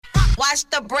Watch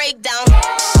the breakdown.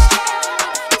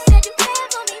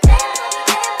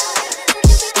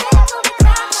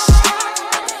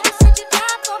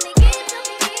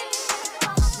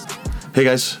 Hey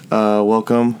guys,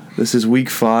 welcome. This is week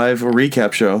 5, a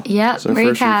recap show. Yep, it's our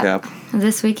first recap of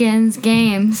this weekend's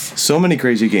games. So many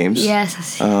crazy games.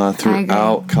 Yes,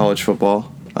 throughout college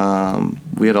football.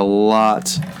 We had a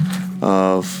lot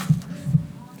of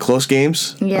close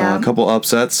games. Yeah. A couple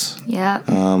upsets. Yeah.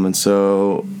 And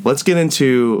so let's get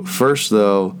into first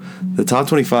though. The top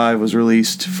 25 was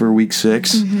released for week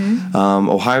 6. Mm-hmm.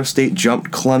 Ohio State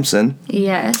jumped Clemson.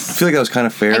 Yes. I feel like that was kind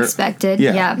of fair. Expected.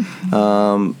 Yeah.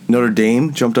 Notre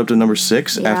Dame jumped up to number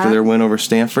 6 after their win over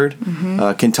Stanford.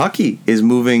 Mm-hmm. Kentucky is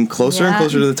moving closer and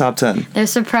closer to the top 10. They're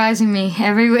surprising me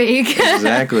every week.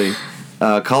 Exactly.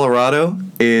 Colorado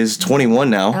is 21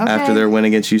 now after their win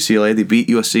against UCLA. They beat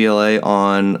UCLA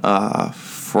on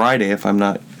Friday, if I'm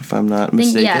not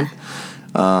mistaken.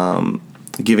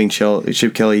 Giving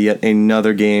Chip Kelly yet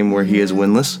another game where he is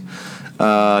winless.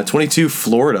 22,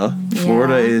 Florida.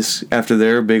 Florida is after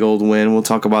their big old win. We'll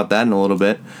talk about that in a little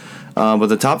bit. But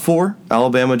the top 4,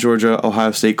 Alabama, Georgia,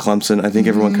 Ohio State, Clemson. I think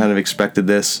everyone kind of expected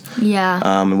this. Yeah.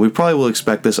 And we probably will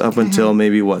expect this up until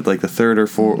maybe the third or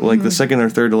fourth, like the second or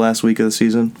third to last week of the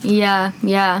season. Yeah.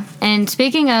 And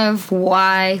speaking of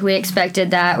why we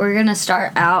expected that, we're going to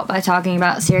start out by talking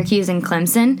about Syracuse and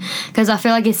Clemson, because I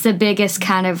feel like it's the biggest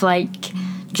kind of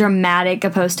dramatic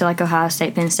opposed to Ohio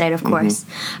State, Penn State, of course.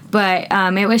 But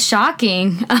it was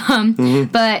shocking.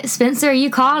 But Spencer, you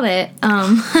called it.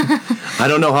 I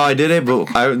don't know how I did it, but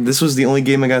this was the only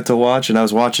game I got to watch, and I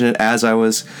was watching it as I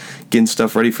was getting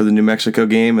stuff ready for the New Mexico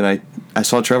game, and I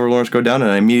saw Trevor Lawrence go down,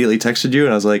 and I immediately texted you,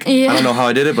 and I was like, I don't know how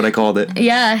I did it, but I called it.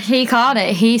 Yeah, he called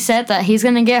it. He said that he's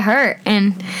going to get hurt,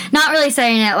 and not really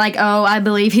saying it I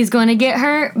believe he's going to get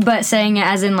hurt, but saying it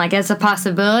as in it's a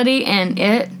possibility, and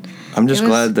I'm just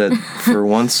glad that for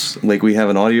once, we have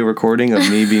an audio recording of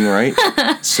me being right.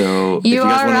 So if you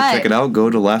guys want to check it out, go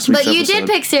to last week's episode. But you did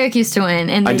pick Syracuse to win,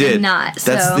 and they did not.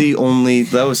 So.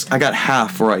 That's I got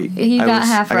half right. I got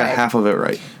half of it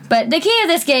right. But the key to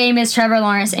this game is Trevor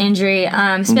Lawrence injury.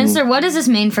 Spencer, what does this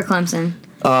mean for Clemson?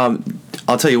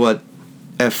 I'll tell you what.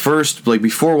 At first,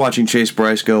 before watching Chase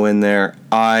Bryce go in there,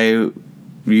 I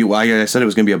said it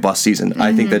was going to be a bust season.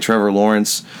 I think that Trevor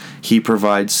Lawrence, he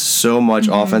provides so much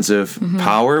offensive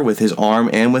power with his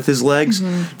arm and with his legs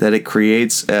that it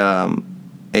creates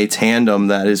a tandem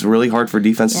that is really hard for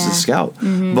defenses to scout.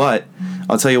 But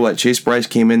I'll tell you what, Chase Bryce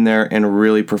came in there and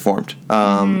really performed.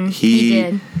 He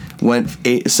did. Went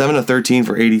 7 of 13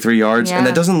 for 83 yards, and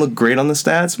that doesn't look great on the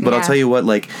stats, but I'll tell you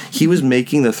what, he was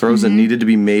making the throws that needed to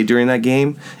be made during that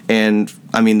game, and,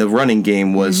 the running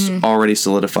game was already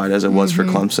solidified as it was for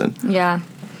Clemson. Yeah.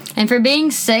 And for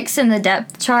being 6th in the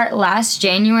depth chart last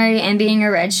January and being a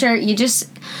redshirt,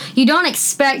 you don't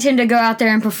expect him to go out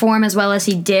there and perform as well as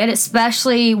he did,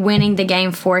 especially winning the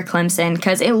game for Clemson,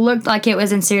 because it looked like it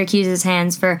was in Syracuse's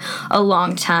hands for a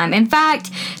long time. In fact,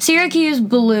 Syracuse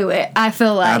blew it, I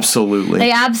feel like. Absolutely.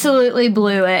 They absolutely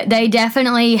blew it. They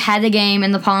definitely had the game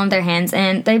in the palm of their hands,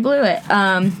 and they blew it.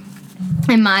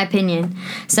 In my opinion.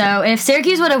 So if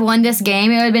Syracuse would have won this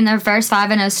game, it would have been their first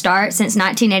 5-0 start since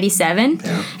 1987.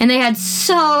 Yeah. And they had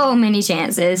so many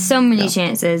chances. So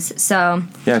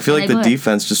yeah, I feel like the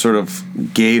defense just sort of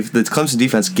the Clemson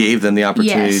defense gave them the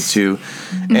opportunity to.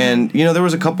 And, there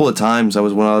was a couple of times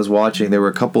when I was watching, there were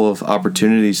a couple of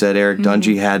opportunities that Eric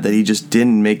Dungy had that he just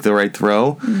didn't make the right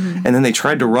throw. And then they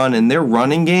tried to run. In their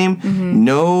running game,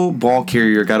 no ball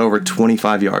carrier got over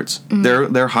 25 yards.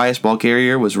 Their highest ball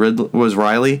carrier was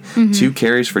Riley, 2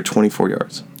 carries for 24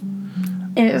 yards.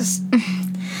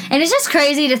 And it's just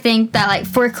crazy to think that,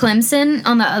 for Clemson,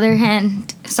 on the other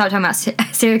hand, stop talking about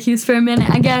Syracuse for a minute,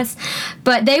 I guess,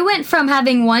 but they went from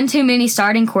having one too many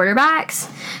starting quarterbacks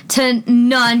to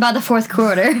none by the fourth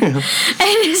quarter. And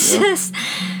it's just,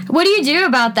 what do you do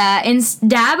about that? And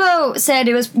Dabo said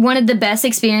it was one of the best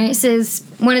experiences,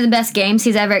 one of the best games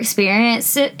he's ever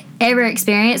experienced,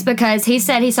 because he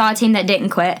said he saw a team that didn't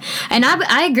quit. And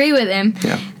I agree with him.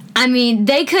 Yeah.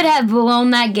 They could have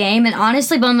blown that game and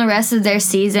honestly blown the rest of their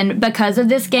season because of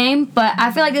this game, but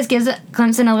I feel like this gives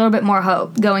Clemson a little bit more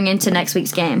hope going into next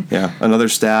week's game. Yeah, another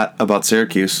stat about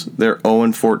Syracuse, they're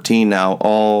 0-14 now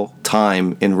all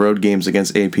time in road games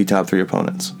against AP top 3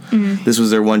 opponents. This was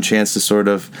their one chance to sort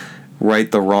of right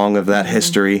the wrong of that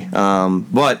history.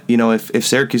 But, if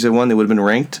Syracuse had won, they would have been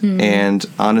ranked, and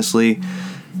honestly,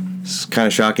 it's kind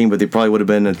of shocking, but they probably would have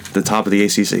been at the top of the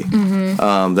ACC.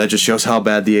 That just shows how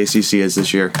bad the ACC is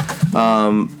this year.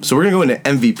 So we're going to go into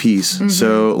MVPs.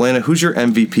 So, Lana, who's your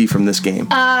MVP from this game?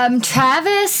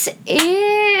 Travis,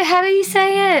 how do you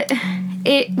say it?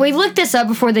 We looked this up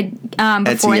before this.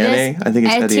 Etienne? I think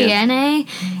it's Etienne.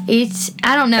 It's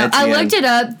I don't know. Etienne. I looked it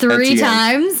up 3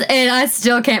 times and I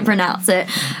still can't pronounce it.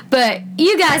 But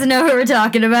you guys know who we're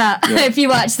talking about if you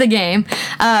watch the game.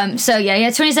 So yeah, he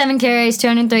had 27 carries,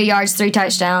 203 yards, 3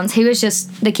 touchdowns. He was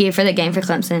just the key for the game for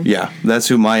Clemson. Yeah, that's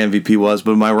who my MVP was.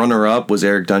 But my runner-up was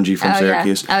Eric Dungy from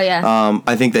Syracuse. Yeah. Oh yeah.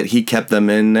 I think that he kept them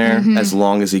in there as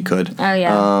long as he could. Oh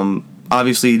yeah.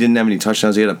 Obviously, he didn't have any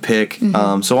touchdowns. He had a pick.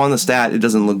 So on the stat, it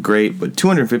doesn't look great, but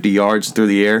 250 yards through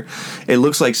the air. It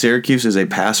looks like Syracuse is a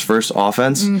pass-first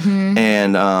offense.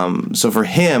 And so for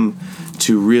him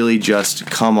to really just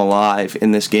come alive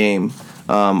in this game,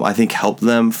 I think helped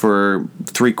them for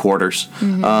 3 quarters.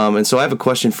 And so I have a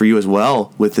question for you as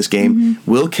well with this game.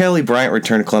 Will Kelly Bryant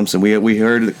return to Clemson? We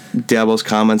heard Dabo's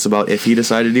comments about if he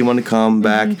decided he wanted to come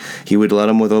back, he would let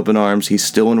him with open arms. He's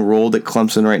still enrolled at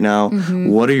Clemson right now.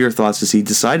 What are your thoughts? Does he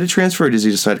decide to transfer or does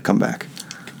he decide to come back?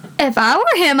 If I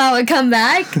were him, I would come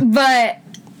back, but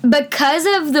because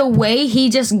of the way he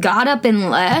just got up and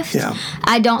left,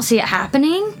 I don't see it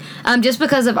happening, just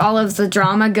because of all of the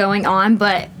drama going on,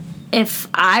 but if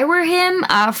I were him,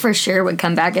 I for sure would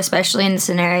come back, especially in the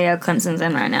scenario Clemson's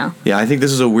in right now. Yeah, I think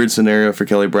this is a weird scenario for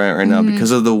Kelly Bryant right now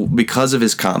because of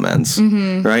his comments,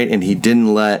 right? And he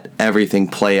didn't let everything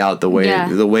play out the way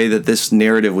that this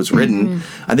narrative was written.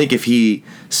 I think if he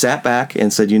sat back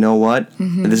and said, you know what,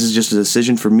 this is just a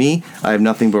decision for me. I have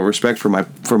nothing but respect for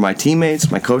my teammates,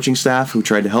 my coaching staff who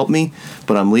tried to help me,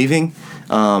 but I'm leaving.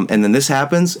 And then this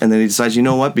happens, and then he decides, you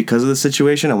know what, because of the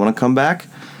situation, I want to come back.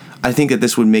 I think that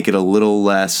this would make it a little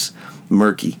less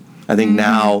murky. I think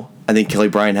now, Kelly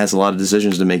Bryant has a lot of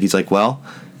decisions to make. He's like, well,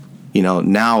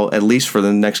 now at least for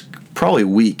the next probably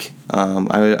week,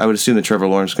 I would assume that Trevor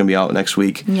Lawrence is going to be out next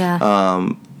week. Yeah.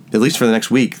 At least for the next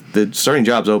week, the starting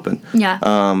job's open. Yeah.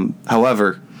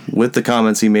 However, with the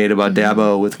comments he made about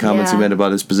Dabo, with the comments he made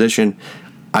about his position,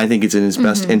 I think it's in his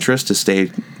best interest to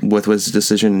stay with his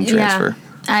decision and transfer.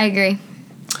 Yeah, I agree.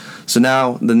 So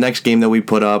now the next game that we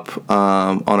put up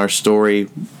on our story,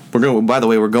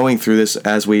 we're going through this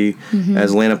as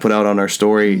Lana put out on our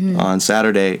story on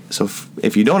Saturday. So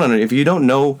if you don't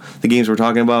know the games we're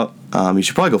talking about, you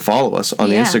should probably go follow us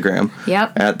on the Instagram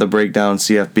at the Breakdown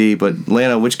CFB. But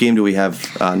Lana, which game do we have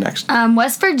next?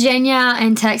 West Virginia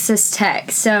and Texas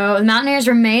Tech. So the Mountaineers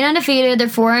remain undefeated. They're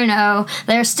 4-0.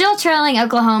 They're still trailing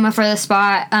Oklahoma for the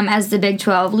spot as the Big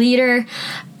 12 leader,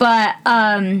 but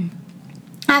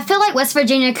I feel like West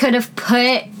Virginia could have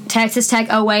put Texas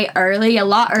Tech away early, a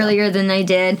lot earlier than they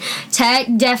did. Tech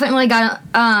definitely got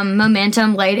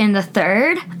momentum late in the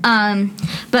third.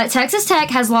 But Texas Tech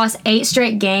has lost 8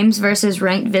 straight games versus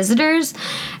ranked visitors.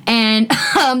 And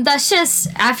that's just,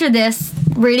 after this,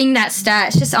 reading that stat,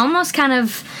 it's just almost kind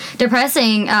of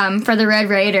depressing for the Red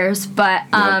Raiders. But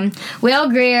Will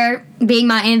Grier being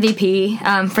my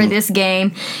MVP for this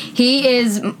game, he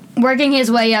is working his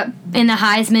way up in the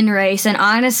Heisman race, and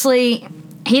honestly,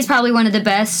 he's probably one of the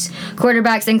best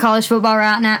quarterbacks in college football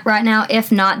right now,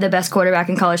 if not the best quarterback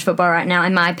in college football right now,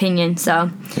 in my opinion. So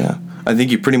yeah, I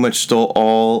think you pretty much stole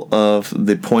all of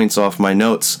the points off my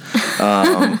notes.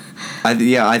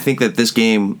 I think that this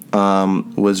game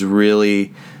was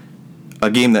really a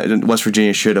game that West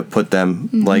Virginia should have put them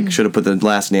should have put the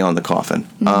last nail on the coffin.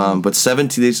 But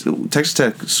Texas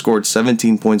Tech scored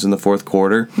 17 points in the fourth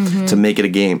quarter to make it a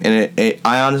game, and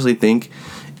I honestly think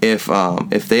if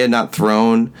they had not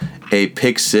thrown a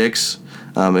pick six,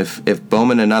 if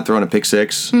Bowman had not thrown a pick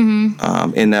six in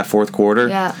that fourth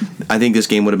quarter, I think this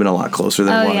game would have been a lot closer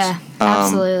than it was. Yeah,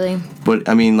 absolutely. But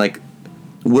I mean,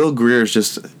 Will Grier is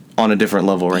just on a different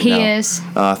level right now. He is.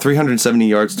 370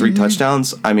 yards, 3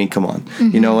 touchdowns. I mean, come on.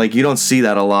 You don't see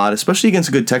that a lot, especially against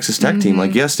a good Texas Tech team.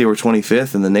 Yes, they were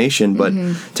 25th in the nation, but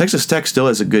Texas Tech still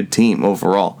has a good team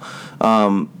overall.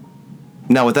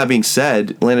 Now, with that being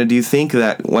said, Lana, do you think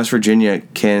that West Virginia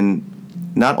can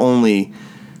not only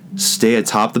stay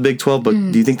atop the Big 12, but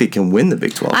do you think they can win the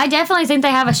Big 12? I definitely think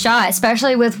they have a shot,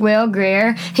 especially with Will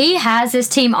Grier. He has his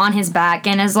team on his back,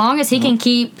 and as long as he can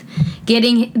keep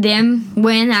getting them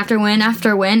win after win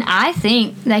after win, I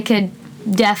think they could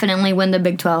definitely win the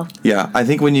Big 12. Yeah, I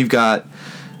think when you've got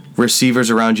receivers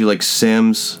around you like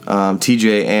Sims,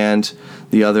 TJ, and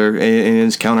the other in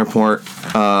his counterpart,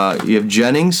 you have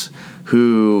Jennings,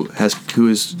 who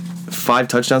is 5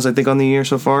 touchdowns, I think, on the year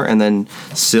so far, and then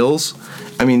Sills.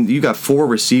 I mean, you got 4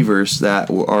 receivers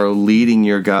that are leading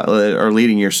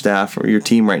your staff or your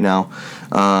team right now.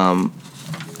 I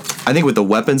think with the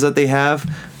weapons that they have,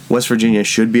 West Virginia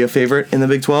should be a favorite in the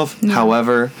Big 12. Yeah.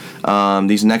 However,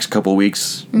 these next couple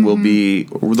weeks will be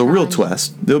the real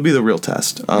test. They'll be the real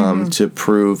test to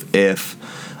prove if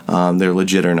they're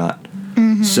legit or not.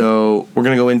 So we're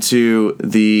going to go into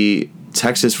the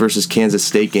Texas versus Kansas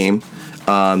State game.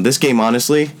 This game,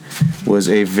 honestly, was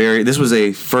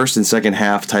a first and second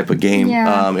half type of game.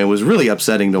 Yeah. It was really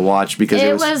upsetting to watch because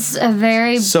it was a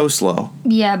very so slow.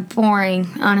 Yeah, boring,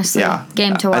 honestly. Yeah.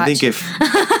 Game to watch. I think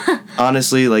if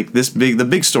honestly, like the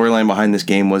big storyline behind this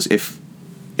game was if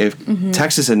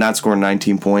Texas had not scored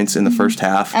 19 points in the first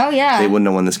half, they wouldn't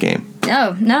have won this game.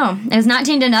 No. It was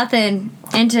 19-0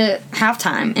 into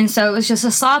halftime, and so it was just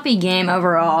a sloppy game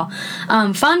overall.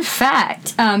 Fun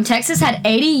fact, Texas had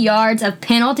 80 yards of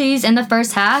penalties in the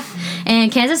first half, and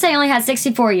Kansas State only had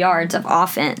 64 yards of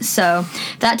offense. So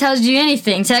that tells you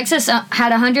anything. Texas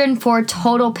had 104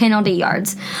 total penalty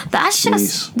yards. That's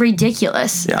just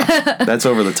ridiculous. Yeah, that's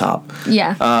over the top.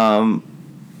 Yeah.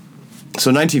 So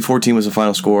 19-14 was the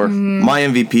final score. My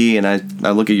MVP, and I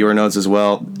look at your notes as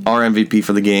well, our MVP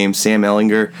for the game, Sam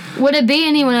Ehlinger. Would it be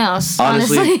anyone else,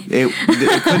 honestly? It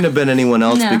couldn't have been anyone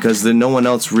else because no one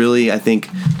else really, I think,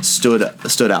 stood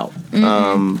out.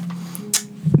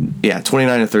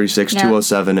 29-36,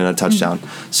 207, and a touchdown.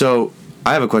 So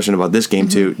I have a question about this game,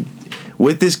 too.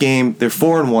 With this game, they're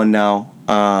 4-1 now.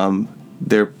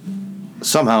 They're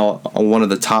somehow one of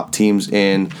the top teams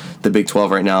in the Big 12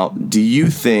 right now. Do you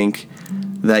think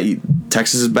that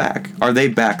Texas is back? Are they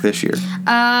back this year?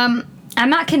 I'm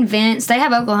not convinced. They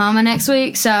have Oklahoma next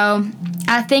week, so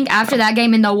I think after that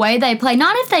game and the way they play,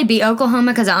 not if they beat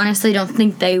Oklahoma, because I honestly don't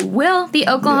think they will beat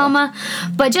Oklahoma,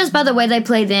 but just by the way they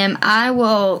play them, I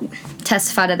will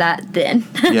testify to that then.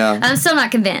 Yeah. I'm still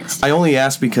not convinced. I only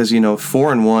ask because,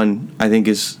 4-1, I think,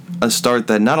 is a start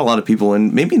that not a lot of people,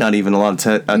 and maybe not even a lot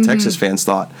of Texas fans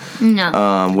thought. No.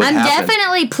 I'm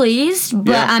definitely pleased,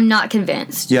 but I'm not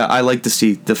convinced. Yeah, I like to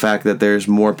see the fact that there's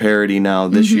more parity now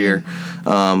this year,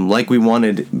 like we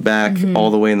wanted back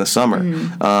all the way in the summer.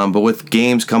 But with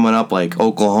games coming up like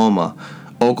Oklahoma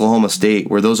State,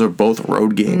 where those are both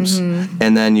road games,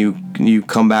 and then you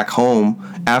come back home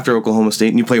after Oklahoma State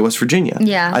and you play West Virginia.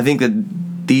 Yeah. I think that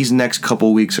these next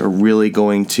couple weeks are really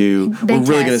going to we're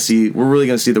really going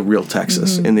to see the real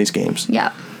Texas in these games.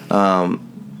 Yeah.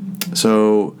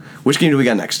 So which game do we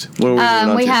got next? What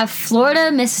are we have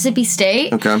Florida, Mississippi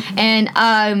State. Okay.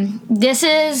 And this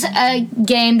is a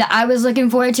game that I was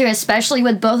looking forward to, especially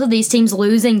with both of these teams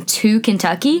losing to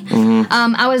Kentucky.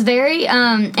 I was very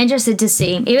interested to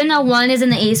see, even though one is in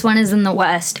the East, one is in the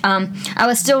West, I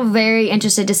was still very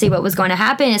interested to see what was going to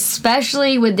happen,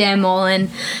 especially with Dan Mullen,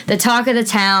 the talk of the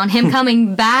town, him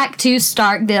coming back to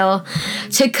Starkville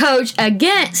to coach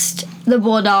against the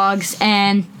Bulldogs,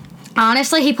 and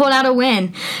honestly, he pulled out a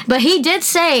win. But he did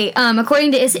say,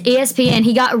 according to ESPN,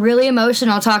 he got really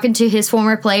emotional talking to his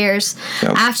former players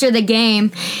after the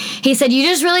game. He said, you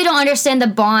just really don't understand the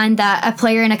bond that a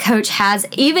player and a coach has,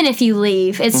 even if you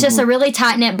leave. It's just a really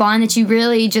tight-knit bond that you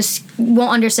really just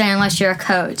won't understand unless you're a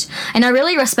coach. And I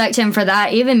really respect him for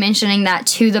that, even mentioning that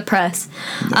to the press.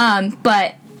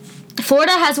 But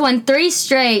Florida has won 3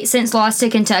 straight since loss to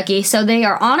Kentucky, so they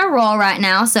are on a roll right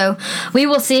now, so we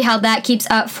will see how that keeps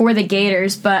up for the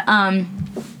Gators. But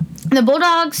the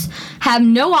Bulldogs have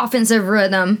no offensive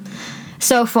rhythm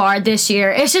so far this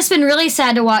year. It's just been really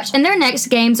sad to watch, and their next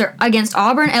games are against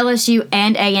Auburn, LSU,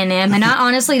 and A&M, and I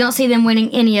honestly don't see them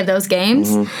winning any of those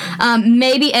games.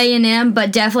 Maybe A&M,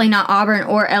 but definitely not Auburn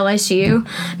or LSU.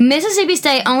 Mississippi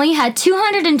State only had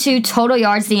 202 total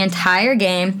yards the entire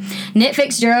game. Nick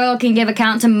Fitzgerald can give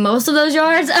account to most of those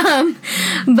yards,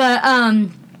 but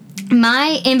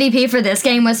my MVP for this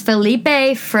game was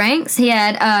Felipe Franks. He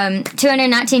had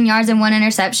 219 yards and 1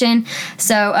 interception.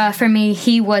 So for me,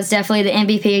 he was definitely the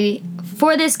MVP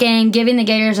for this game, giving the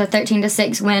Gators a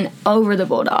 13-6 win over the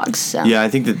Bulldogs. So. Yeah, I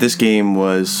think that this game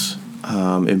was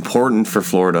important for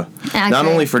Florida. Not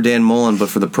only for Dan Mullen, but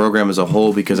for the program as a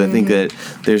whole, because I think that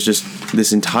there's just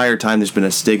this entire time there's been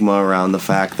a stigma around the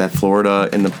fact that Florida,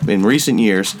 in recent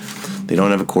years, they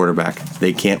don't have a quarterback.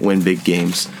 They can't win big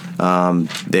games.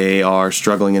 They are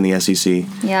struggling in the SEC.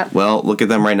 Yep. Well, look at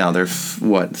them right now. They're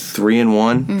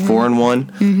 3-1,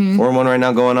 4-1, 4-1 right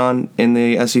now going on in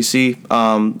the SEC.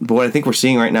 But what I think we're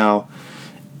seeing right now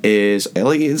is,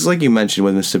 it's like you mentioned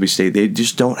with Mississippi State, they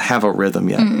just don't have a rhythm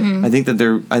yet. I think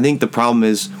the problem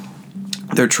is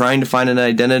they're trying to find an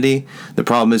identity. The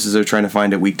problem is they're trying to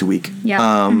find it week to week.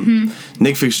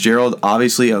 Nick Fitzgerald,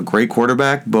 obviously a great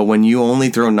quarterback, but when you only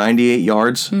throw 98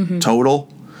 yards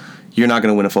total, you're not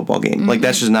going to win a football game. Like,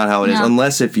 that's just not how it is.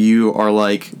 Unless if you are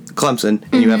like Clemson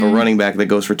and you have a running back that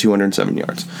goes for 207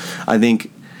 yards. I think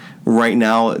right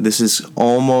now this is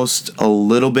almost a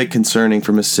little bit concerning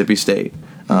for Mississippi State.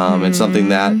 And something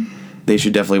that they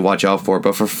should definitely watch out for.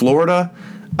 But for Florida,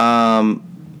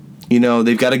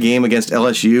 they've got a game against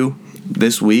LSU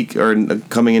this week or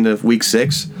coming into week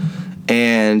 6,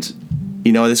 and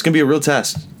this is going to be a real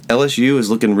test. LSU is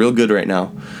looking real good right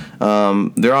now.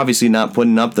 They're obviously not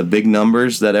putting up the big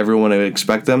numbers that everyone would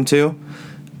expect them to,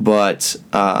 but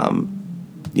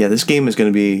this game is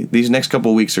going to be, these next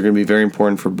couple of weeks are going to be very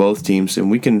important for both teams, and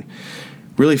we can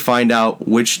really find out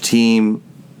which team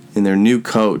and their new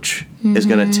coach is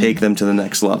going to take them to the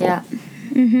next level. Yeah.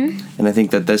 And I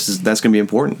think that that's going to be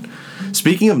important.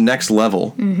 Speaking of next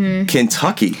level,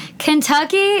 Kentucky.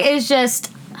 Kentucky is just,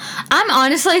 I'm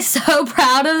honestly so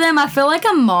proud of them. I feel like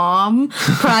a mom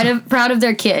proud of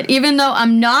their kid, even though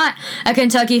I'm not a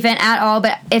Kentucky fan at all.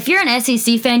 But if you're an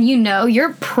SEC fan,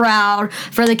 you're proud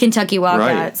for the Kentucky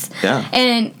Wildcats. Right. Yeah.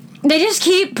 And they just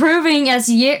keep proving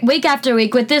week after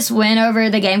week with this win over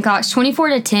the Gamecocks,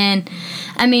 24-10.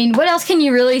 I mean, what else can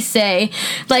you really say?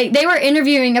 Like, they were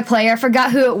interviewing a player. I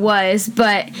forgot who it was,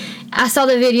 but I saw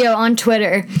the video on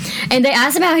Twitter, and they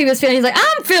asked him how he was feeling. He's like,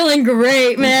 "I'm feeling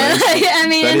great, man."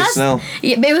 Benny Snell.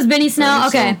 It was Benny Snell.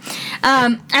 Okay,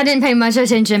 I didn't pay much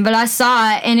attention, but I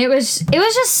saw it, and it was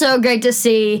just so great to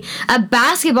see a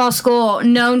basketball school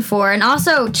known for, and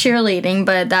also cheerleading.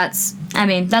 But that's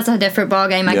a different ball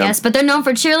game, I guess. But they're known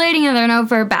for cheerleading and they're known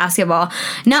for basketball.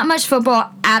 Not much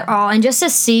football at all, and just to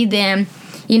see them,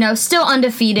 still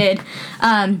undefeated.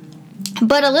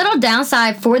 But a little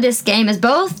downside for this game is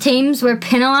both teams were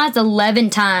penalized 11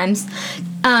 times.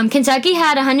 Kentucky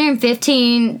had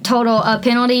 115 total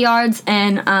penalty yards,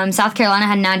 and South Carolina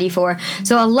had 94.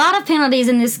 So a lot of penalties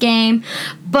in this game.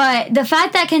 But the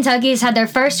fact that Kentucky's had their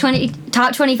first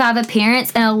top 25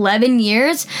 appearance in 11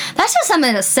 years, that's just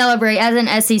something to celebrate as an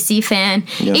SEC fan.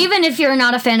 Yep. Even if you're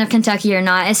not a fan of Kentucky or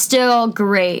not, it's still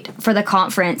great for the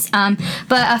conference. But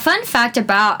a fun fact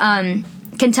about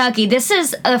Kentucky, this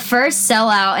is the first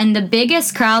sellout and the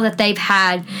biggest crowd that they've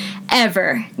had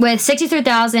ever, with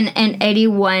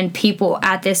 63,081 people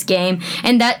at this game,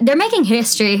 and that they're making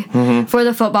history for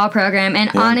the football program.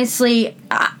 And honestly,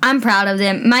 I'm proud of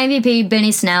them. My MVP,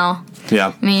 Benny Snell.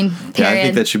 Yeah, I mean, period. Yeah, I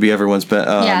think that should be everyone's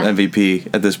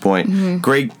MVP at this point.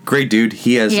 Great dude.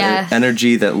 He has an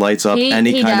energy that lights up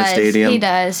any kind of stadium. He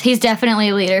does. He's definitely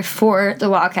a leader for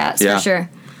the Wildcats for sure.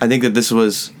 I think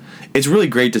that it's really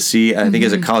great to see, I think,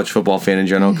 as a college football fan in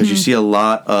general, because you see a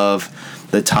lot of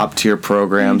the top tier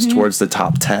programs towards the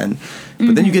top 10.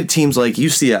 But then you get teams like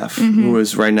UCF, who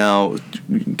is right now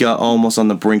got almost on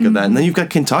the brink of that. And then you've got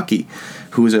Kentucky,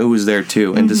 who is there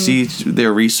too. And to see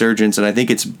their resurgence, and I think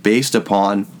it's based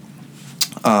upon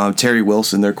Terry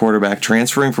Wilson, their quarterback,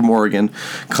 transferring from Oregon,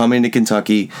 coming to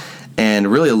Kentucky, and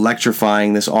really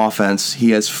electrifying this offense.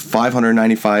 He has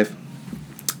 595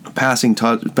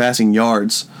 passing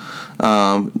yards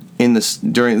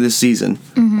during this season.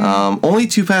 Only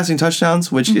 2 passing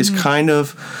touchdowns, which is kind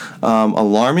of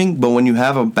alarming, but when you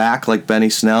have a back like Benny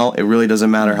Snell, it really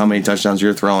doesn't matter how many touchdowns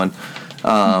you're throwing.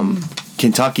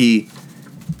 Kentucky,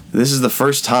 this is the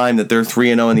first time that they're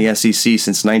 3-0 in the SEC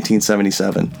since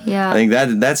 1977. I think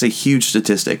that's a huge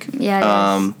statistic.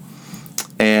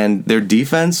 And their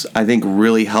defense, I think,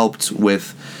 really helped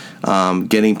with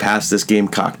getting past this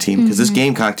Gamecock team, because this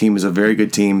Gamecock team is a very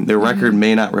good team. Their record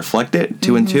may not reflect it,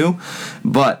 2-2,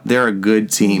 but they're a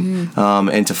good team.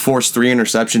 And to force 3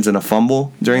 interceptions and a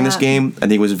fumble during this game, I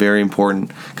think was very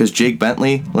important, because Jake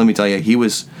Bentley, let me tell you, he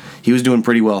was doing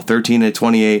pretty well.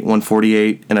 13-28,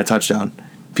 148, and a touchdown.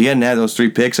 If he hadn't had those 3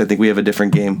 picks, I think we have a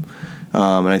different game,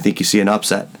 and I think you see an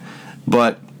upset.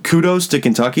 But kudos to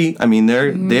Kentucky. I mean,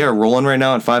 they are rolling right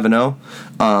now at 5-0.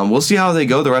 We'll see how they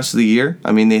go the rest of the year.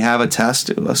 I mean, they have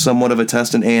somewhat of a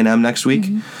test in A&M next week.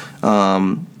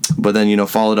 But then,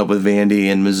 followed up with Vandy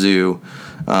and Mizzou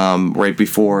right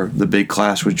before the big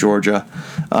clash with Georgia.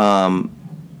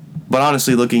 But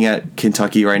honestly, looking at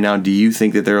Kentucky right now, do you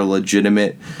think that they're a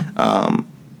legitimate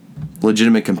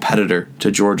competitor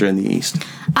to Georgia in the East?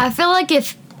 I feel like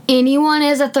if anyone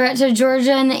is a threat to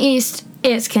Georgia in the East,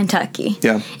 it's Kentucky.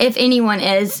 Yeah. If anyone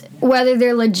is. Whether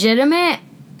they're legitimate,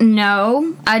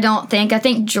 no, I don't think. I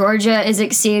think Georgia is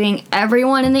exceeding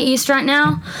everyone in the East right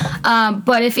now.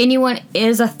 But if anyone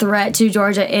is a threat to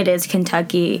Georgia, it is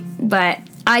Kentucky. But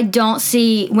I don't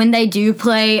see, when they do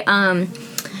play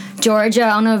Georgia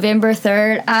on November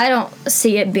 3rd, I don't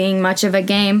see it being much of a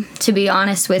game, to be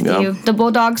honest with you. The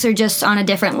Bulldogs are just on a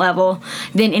different level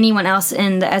than anyone else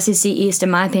in the SEC East,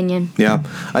 in my opinion. Yeah,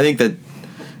 I think that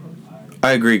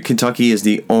I agree. Kentucky is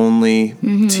the only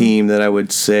team that I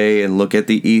would say and look at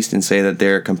the East and say that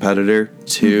they're a competitor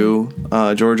to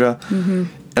Georgia.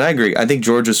 And I agree. I think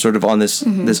Georgia's sort of on this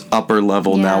upper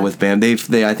level now with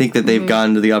Bama. I think that they've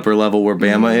gotten to the upper level where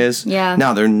Bama is. Yeah.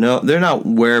 Now they're not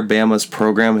where Bama's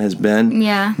program has been.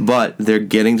 Yeah. But they're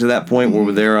getting to that point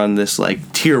where they're on this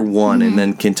like tier 1, and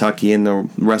then Kentucky and the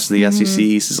rest of the SEC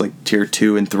East is like tier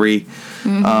 2 and 3.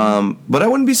 But I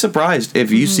wouldn't be surprised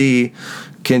if you see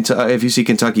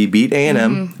Kentucky beat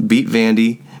A&M, beat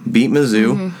Vandy, beat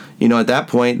Mizzou. You know, at that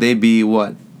point they'd be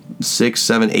what? 6,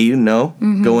 7,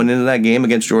 8-0 going into that game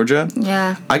against Georgia.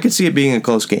 Yeah. I could see it being a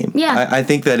close game. Yeah. I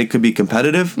think that it could be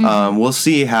competitive. We'll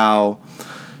see how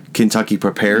Kentucky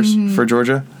prepares for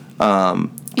Georgia.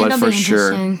 But for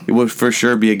sure, it would for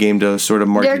sure be a game to sort of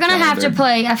mark. They're going to have to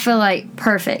play, I feel like,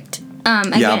 perfect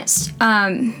against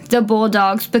the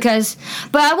Bulldogs but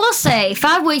I will say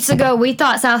 5 weeks ago we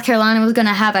thought South Carolina was going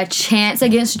to have a chance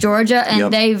against Georgia,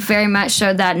 and they very much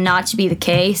showed that not to be the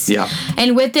case. Yeah.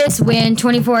 And with this win,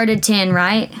 24-10,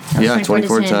 right? Yeah,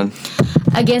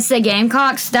 24-10 against the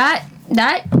Gamecocks, that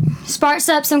sparks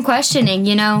up some questioning,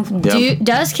 you know.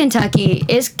 Is Kentucky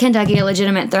a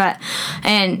legitimate threat?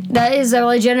 And that is a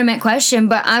legitimate question,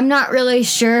 but I'm not really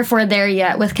sure if we're there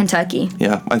yet with Kentucky.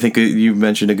 Yeah, I think you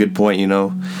mentioned a good point, you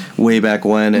know. Way back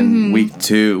when in week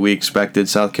 2, we expected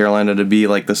South Carolina to be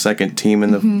like the second team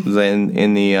in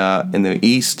the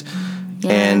East,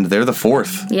 and they're the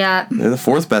 4th. Yeah. They're the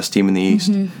 4th best team in the East.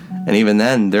 And even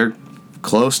then, they're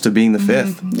close to being the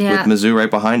 5th with Mizzou right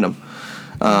behind them.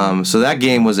 So that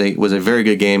game was a very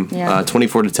good game,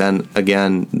 24-10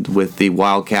 again with the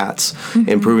Wildcats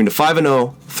improving to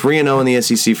 5-0, 3-0 in the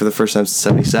SEC for the first time since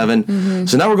 '77.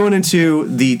 So now we're going into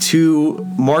the 2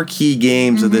 marquee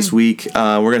games of this week.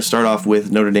 We're going to start off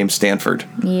with Notre Dame Stanford.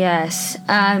 Yes.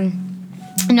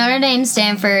 Notre Dame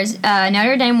Stanford.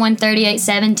 Notre Dame won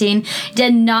 38-17.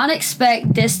 Did not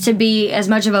expect this to be as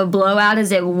much of a blowout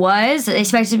as it was. They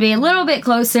expected it to be a little bit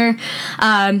closer.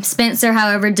 Spencer,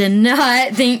 however, did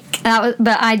not think that was,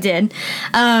 but I did.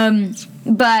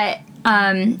 The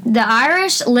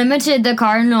Irish limited the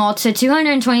Cardinal to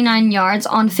 229 yards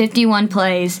on 51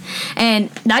 plays,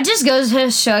 and that just goes to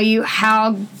show you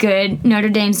how good Notre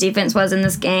Dame's defense was in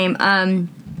this game.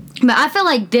 But I feel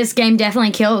like this game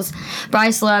definitely kills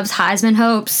Bryce Love's Heisman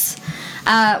hopes.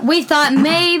 We thought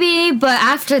maybe, but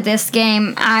after this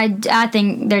game, I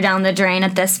think they're down the drain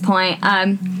at this point.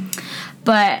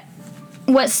 But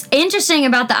what's interesting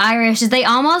about the Irish is they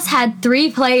almost had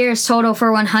 3 players total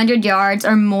for 100 yards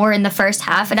or more in the first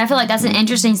half, and I feel like that's an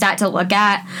interesting stat to look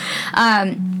at.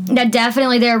 That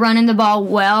definitely they're running the ball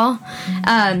well.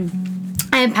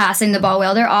 And passing the ball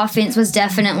well. Their offense was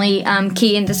definitely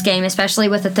key in this game, especially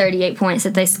with the 38 points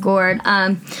that they scored.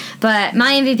 But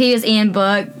my MVP is Ian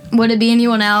Book. Would it be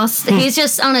anyone else? He's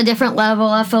just on a different level,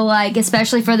 I feel like,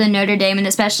 especially for the Notre Dame, and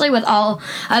especially with all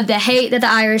of the hate that the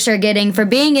Irish are getting for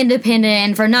being independent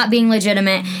and for not being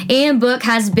legitimate. Ian Book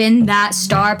has been that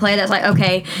star player that's like,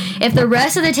 okay, if the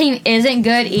rest of the team isn't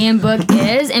good, Ian Book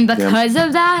is, and because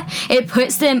of that, it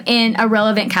puts them in a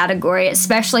relevant category,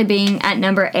 especially being at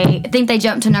number 8. I think they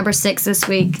jumped to number 6 this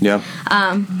week. Yeah.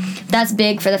 That's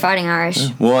big for the Fighting Irish.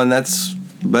 Well, and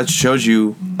that shows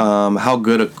you how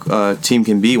good a team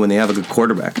can be when they have a good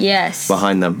quarterback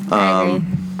behind them. I agree.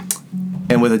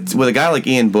 And with a guy like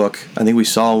Ian Book, I think we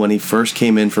saw when he first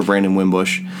came in for Brandon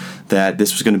Wimbush that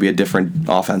this was going to be a different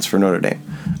offense for Notre Dame.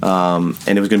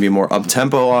 And it was going to be a more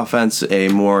up-tempo offense, a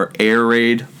more air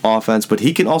raid offense, but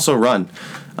he can also run.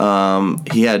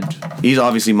 He's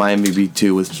obviously my MVP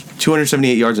too, with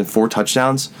 278 yards and 4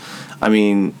 touchdowns. I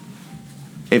mean,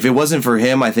 if it wasn't for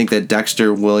him, I think that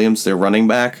Dexter Williams, their running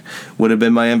back, would have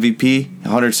been my MVP.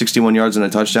 161 yards and a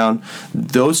touchdown.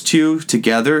 Those two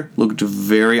together looked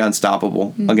very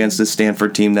unstoppable against this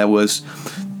Stanford team that was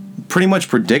pretty much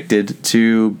predicted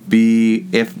to be,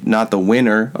 if not the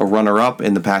winner, a runner-up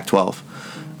in the Pac-12.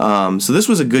 So this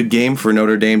was a good game for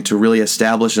Notre Dame to really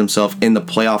establish themselves in the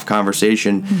playoff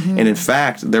conversation. And in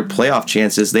fact, their playoff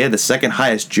chances, they had the second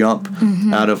highest jump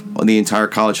out of the entire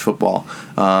college football.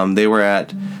 They were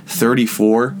at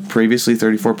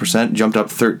 34%, jumped up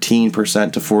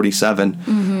 13% to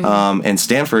 47%. And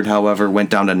Stanford, however,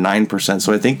 went down to 9%.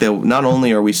 So I think that not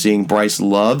only are we seeing Bryce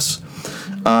Love's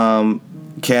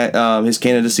his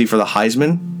candidacy for the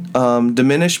Heisman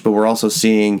diminish, but we're also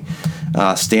seeing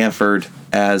Stanford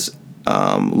as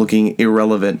looking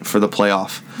irrelevant for the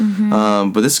playoff.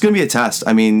 But this is going to be a test.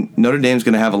 I mean, Notre Dame's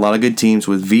going to have a lot of good teams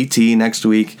with VT next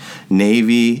week,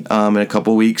 Navy in a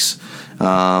couple weeks,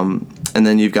 and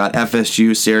then you've got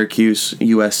FSU, Syracuse,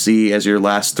 USC as your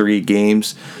last 3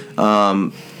 games.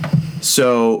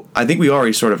 So I think we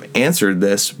already sort of answered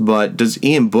this, but does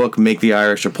Ian Book make the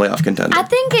Irish a playoff contender? I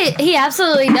think he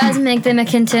absolutely does make them a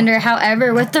contender.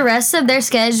 However, with the rest of their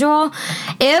schedule,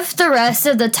 if the rest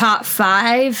of the top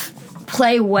 5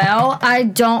 play well, I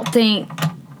don't think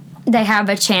they have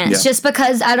a chance. Just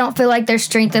because I don't feel like their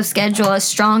strength of schedule is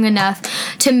strong enough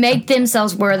to make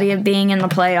themselves worthy of being in the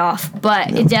playoff.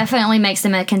 But it definitely makes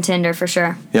them a contender for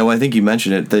sure. Yeah, well, I think you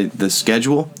mentioned it. The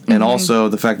schedule and also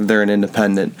the fact that they're an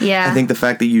independent. Yeah. I think the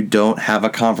fact that you don't have a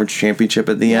conference championship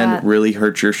at the end really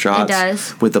hurts your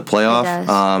shots with the playoff. It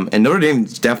does. And Notre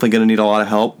Dame's definitely going to need a lot of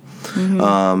help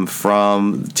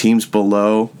from teams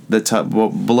below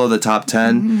the top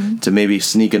 10 to maybe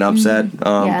sneak an upset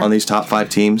on these top 5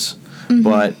 teams.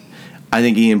 But I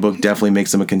think Ian Book definitely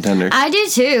makes them a contender. I do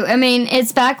too. I mean,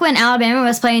 it's back when Alabama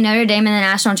was playing Notre Dame in the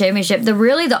national championship.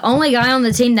 The only guy on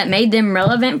the team that made them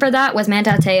relevant for that was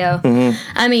Manti Te'o.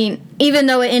 I mean, even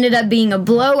though it ended up being a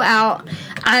blowout,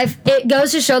 it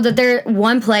goes to show that their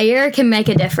one player can make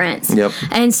a difference. Yep.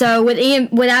 And so with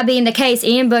that being the case,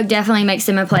 Ian Book definitely makes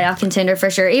them a playoff contender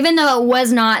for sure. Even though it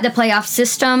was not the playoff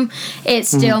system, it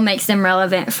still makes them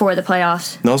relevant for the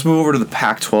playoffs. Now let's move over to the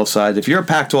Pac-12 side. If you're a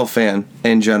Pac-12 fan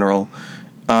in general,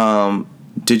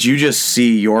 did you just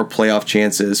see your playoff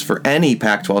chances for any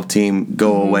Pac-12 team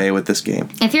go away with this game?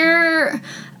 If you're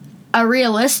a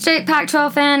realistic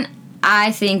Pac-12 fan,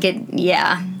 I think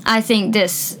I think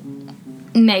this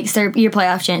makes your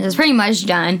playoff chances pretty much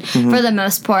done for the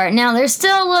most part. Now, there's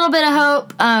still a little bit of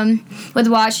hope with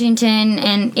Washington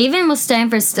and even with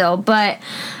Stanford still, but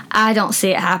I don't see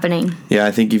it happening. Yeah,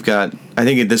 I think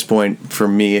at this point, for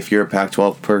me, if you're a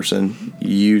Pac-12 person,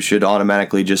 you should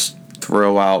automatically just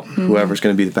throw out whoever's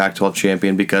going to be the Pac-12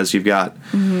 champion, because you've got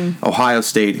Ohio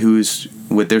State, who's,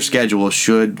 with their schedule,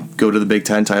 should go to the Big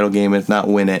Ten title game, if not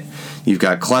win it. You've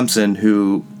got Clemson,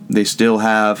 who they still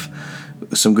have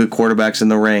some good quarterbacks in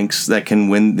the ranks that can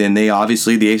win. And the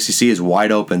ACC is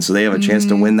wide open, so they have a chance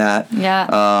to win that. Yeah.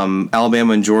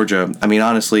 Alabama and Georgia, I mean,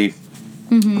 honestly,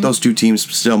 those two teams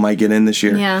still might get in this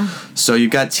year. Yeah. So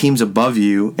you've got teams above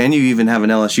you, and you even have an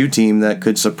LSU team that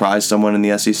could surprise someone in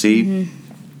the SEC.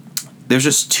 There's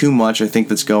just too much, I think,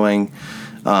 that's going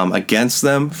against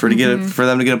them for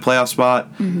them to get a playoff spot.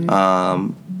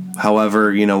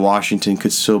 However, Washington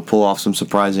could still pull off some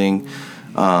surprising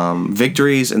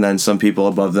victories, and then some people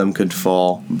above them could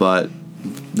fall. But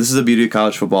this is the beauty of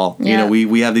college football. Yeah.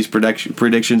 We have these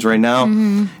predictions right now,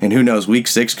 and who knows, week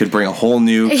 6 could bring a whole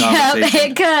new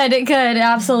conversation. Yeah, it could,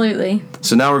 absolutely.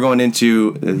 So now we're going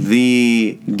into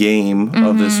the game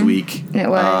of this week. It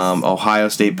was. Ohio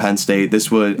State, Penn State. This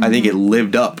would, I think it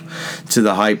lived up to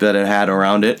the hype that it had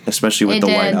around it, especially with the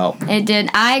whiteout. It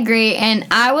did. I agree. And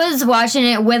I was watching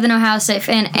it with an Ohio State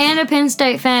fan and a Penn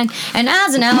State fan. And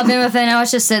as an Alabama fan, I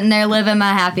was just sitting there living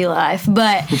my happy life.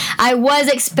 But I was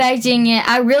expecting it.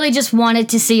 I really just wanted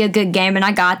to see a good game, and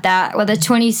I got that with a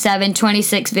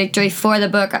 27-26 victory for the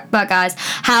Buckeyes.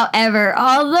 However,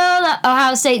 although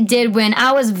Ohio State did win,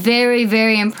 I was very,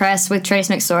 very impressed with Trace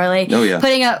McSorley. Oh, yeah.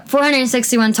 Putting up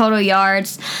 461 total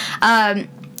yards. But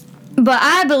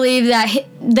I believe that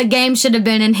the game should have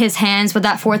been in his hands with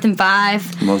that 4th and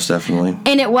 5. Most definitely.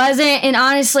 And it wasn't, and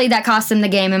honestly, that cost him the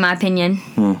game, in my opinion.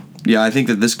 Yeah, I think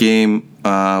that this game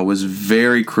was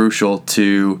very crucial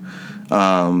to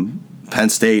Penn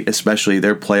State, especially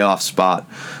their playoff spot.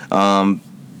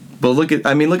 But look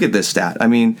at this stat. I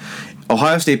mean,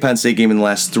 Ohio State, Penn State game in the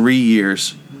last 3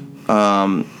 years,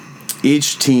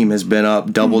 each team has been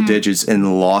up double digits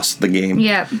and lost the game.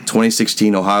 Yep.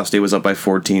 2016, Ohio State was up by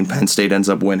 14. Penn State ends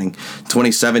up winning.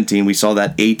 2017, we saw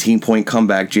that 18-point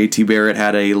comeback. J.T. Barrett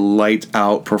had a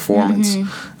light-out performance.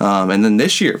 And then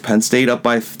this year, Penn State up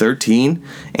by 13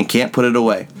 and can't put it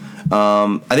away.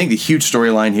 I think the huge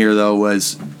storyline here, though,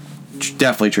 was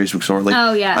definitely Trace McSorley.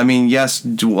 Oh, yeah. I mean, yes,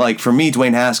 like for me,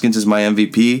 Dwayne Haskins is my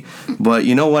MVP, but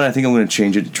you know what? I think I'm going to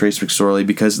change it to Trace McSorley,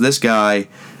 because this guy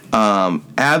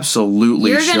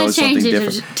absolutely shows something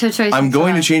different. To Trace I'm McSorley.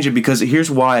 going to change it because here's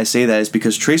why I say that is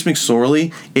because Trace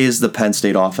McSorley is the Penn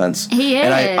State offense. He is.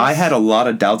 And I had a lot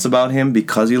of doubts about him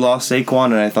because he lost Saquon,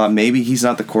 and I thought maybe he's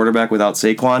not the quarterback without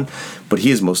Saquon, but he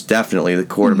is most definitely the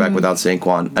quarterback without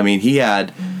Saquon. I mean, he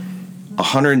had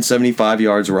 175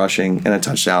 yards rushing and a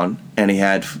touchdown, and he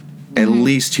had at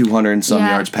least 200 and some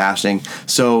yards passing.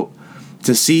 So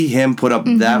to see him put up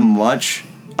that much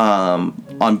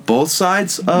on both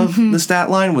sides of the stat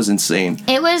line was insane.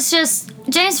 It was just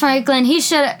James Franklin. He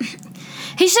should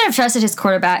have trusted his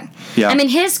quarterback. Yeah. I mean,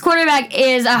 his quarterback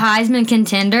is a Heisman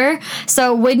contender.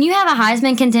 So when you have a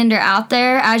Heisman contender out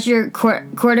there as your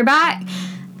quarterback,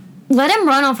 let him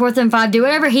run on 4th and 5. Do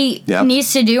whatever he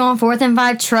needs to do on 4th and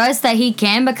 5. Trust that he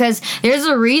can, because there's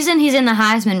a reason he's in the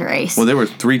Heisman race. Well, there were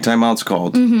 3 timeouts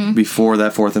called before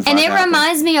that 4th and 5 And it happened.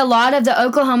 reminds me a lot of the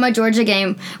Oklahoma-Georgia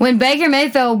game when Baker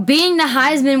Mayfield, being the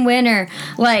Heisman winner,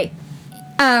 like,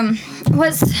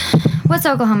 what's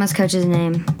Oklahoma's coach's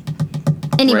name?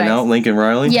 Anyway. Right now, Lincoln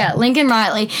Riley? Yeah, Lincoln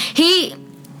Riley.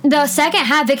 The second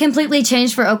half, it completely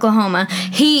changed for Oklahoma.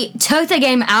 He took the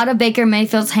game out of Baker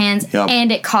Mayfield's hands,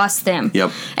 and it cost them.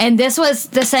 Yep. And this was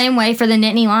the same way for the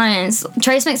Nittany Lions.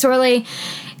 Trace McSorley,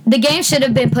 the game should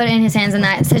have been put in his hands in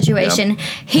that situation. Yep.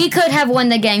 He could have won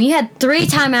the game. You had 3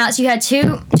 timeouts. You had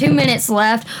two minutes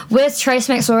left with Trace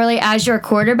McSorley as your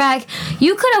quarterback.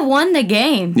 You could have won the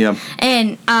game. Yep.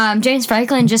 And James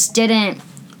Franklin just didn't.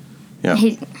 Yeah.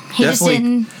 He just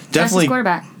didn't trust his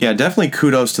quarterback. Yeah, definitely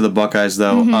kudos to the Buckeyes,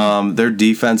 though. Their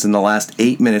defense in the last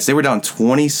 8 minutes, they were down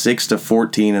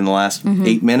 26-14 in the last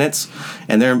 8 minutes.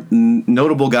 And they're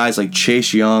notable guys like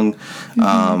Chase Young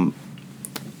and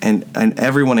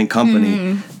everyone in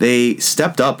company. They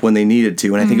stepped up when they needed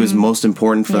to, and I think it was most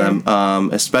important for them,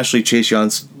 especially Chase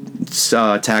Young's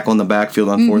tackle in the backfield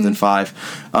on 4th and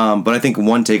 5. But I think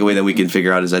one takeaway that we can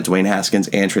figure out is that Dwayne Haskins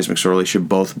and Trace McSorley should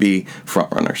both be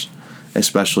front runners,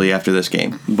 especially after this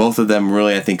game. Both of them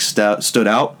really, I think, stood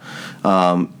out,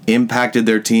 impacted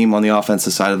their team on the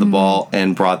offensive side of the ball,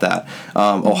 and brought that.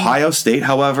 Ohio State,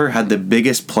 however, had the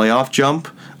biggest playoff jump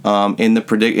in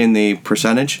the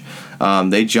percentage.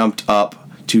 They jumped up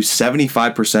to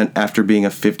 75% after being a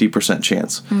 50%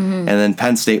 chance. And then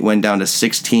Penn State went down to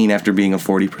 16 after being a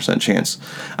 40% chance.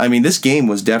 I mean, this game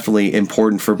was definitely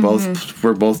important for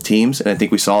both teams, and I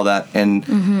think we saw that.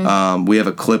 And we have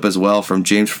a clip as well from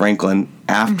James Franklin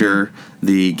after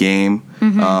the game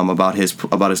about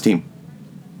his team.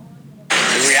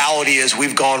 The reality is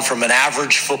we've gone from an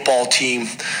average football team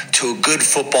to a good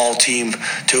football team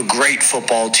to a great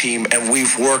football team, and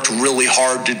we've worked really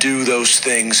hard to do those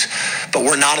things, but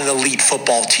we're not an elite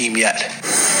football team yet.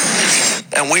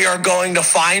 And we are going to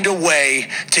find a way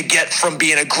to get from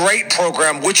being a great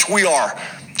program, which we are,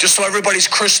 just so everybody's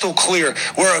crystal clear,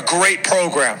 we're a great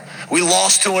program. We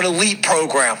lost to an elite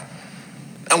program,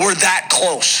 and we're that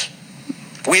close.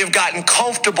 We have gotten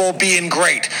comfortable being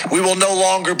great. We will no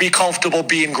longer be comfortable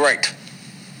being great.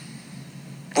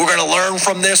 We're going to learn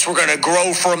from this. We're going to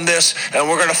grow from this. And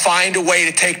we're going to find a way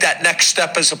to take that next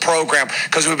step as a program,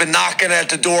 because we've been knocking at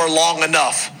the door long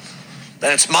enough.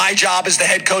 And it's my job as the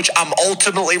head coach. I'm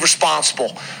ultimately responsible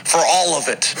for all of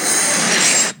it.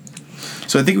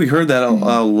 So I think we heard that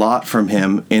a lot from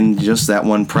him in just that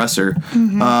one presser.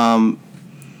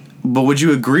 But would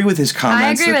you agree with his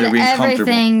comments that they're being comfortable? I agree with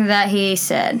everything that he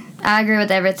said. I agree with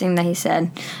everything that he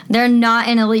said. They're not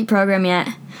an elite program yet.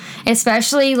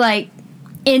 Especially, like,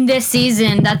 in this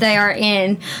season that they are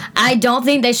in. I don't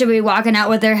think they should be walking out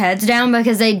with their heads down,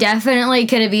 because they definitely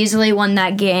could have easily won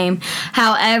that game.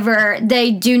 However, they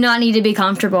do not need to be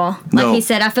comfortable. Like he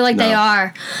said, I feel like they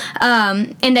are.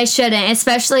 And they shouldn't,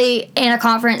 especially in a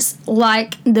conference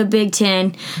like the Big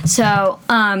Ten. So,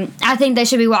 I think they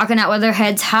should be walking out with their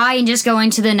heads high and just going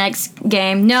to the next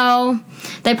game. No,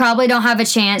 they probably don't have a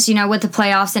chance, with the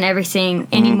playoffs and everything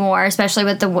anymore, especially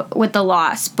with the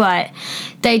loss. But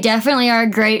they definitely are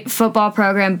a great football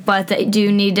program, but they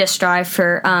do need to strive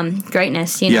for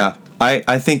greatness. Yeah,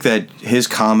 I think that his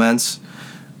comments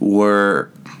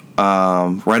were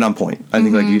right on point. I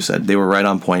think, like you said, they were right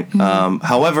on point.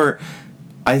 However,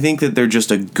 I think that they're just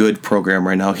a good program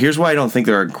right now. Here's why I don't think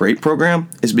they're a great program,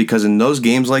 is because in those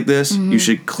games like this, you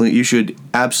should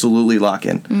absolutely lock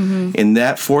in. In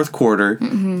that fourth quarter,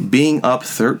 being up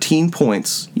 13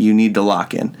 points, you need to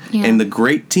lock in. Yeah. And the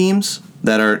great teams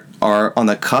that are on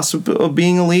the cusp of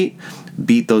being elite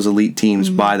beat those elite teams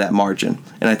by that margin.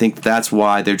 And I think that's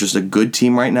why they're just a good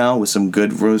team right now with some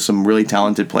really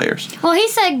talented players. Well, he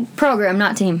said program,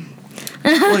 not team.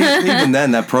 Well, even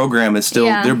then, that program is still,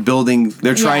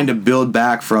 they're trying to build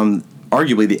back from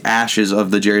arguably the ashes of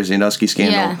the Jerry Sandusky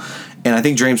scandal. Yeah. And I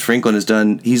think James Franklin has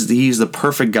done, he's the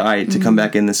perfect guy to come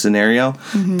back in this scenario,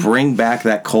 bring back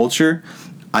that culture.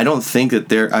 I don't think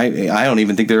that I don't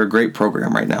even think they're a great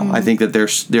program right now. I think that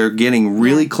they're getting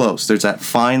really close. There's that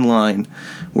fine line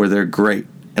where they're great.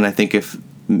 And I think if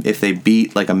they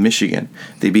beat like a Michigan,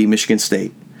 they beat Michigan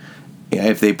State,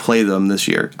 if they play them this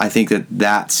year, I think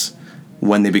that's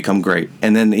when they become great.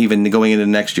 And then even going into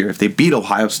next year, if they beat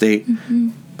Ohio State,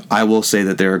 I will say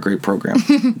that they're a great program.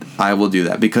 I will do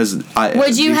that because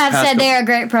would you have said they're a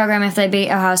great program if they beat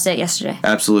Ohio State yesterday?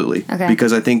 Absolutely. Okay.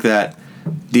 Because I think that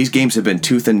these games have been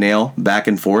tooth and nail, back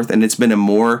and forth, and it's been a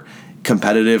more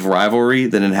competitive rivalry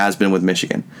than it has been with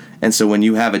Michigan. And so when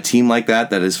you have a team like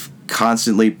that is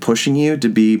constantly pushing you to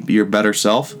be your better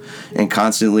self and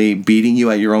constantly beating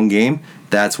you at your own game,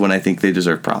 that's when I think they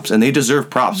deserve props. And they deserve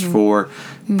props for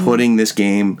putting this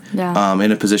game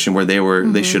in a position where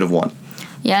they should have won.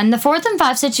 Yeah, and the 4th and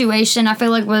 5 situation I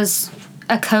feel like was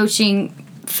a coaching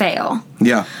fail.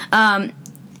 Yeah.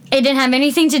 It didn't have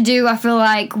anything to do, I feel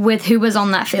like, with who was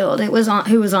on that field. It was on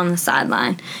who was on the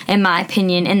sideline, in my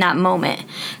opinion, in that moment.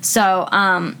 So,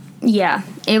 yeah,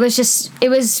 it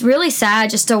was really sad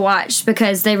just to watch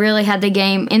because they really had the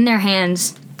game in their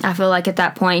hands, I feel like, at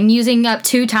that point. And using up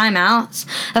 2 timeouts.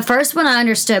 The first one I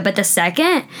understood, but the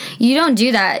second, you don't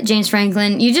do that, James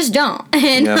Franklin. You just don't.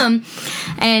 And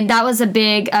and that was a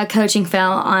big coaching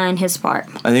fail on his part.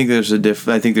 I think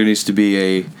I think there needs to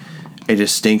be a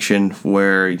distinction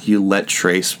where you let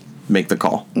Trace make the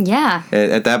call. Yeah.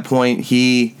 At that point,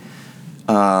 he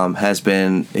has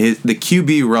been the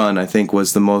QB run. I think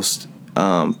was the most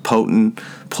potent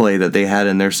play that they had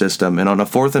in their system. And on a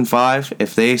 4th and 5,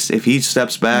 if he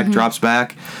steps back, drops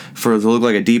back for it to look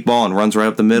like a deep ball and runs right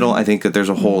up the middle, I think that there's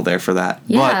a hole there for that.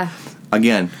 Yeah. But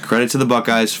again, credit to the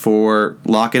Buckeyes for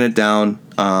locking it down,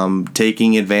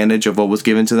 taking advantage of what was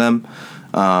given to them.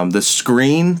 The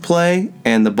screen play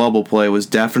and the bubble play was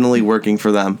definitely working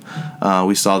for them.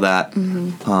 We saw that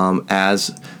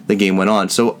as the game went on.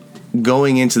 So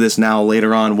going into this now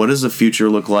later on, what does the future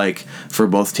look like for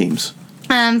both teams?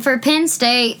 For Penn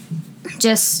State,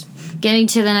 just getting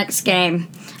to the next game.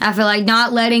 I feel like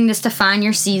not letting this define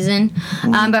your season.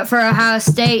 But for Ohio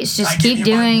State, it's just keep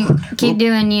doing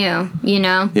you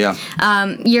know? Yeah.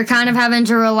 You're kind of having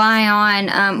to rely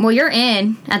on, you're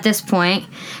in at this point,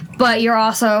 but you're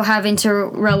also having to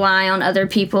rely on other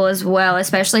people as well,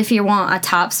 especially if you want a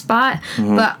top spot.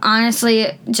 But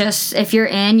honestly, just if you're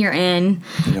in, you're in.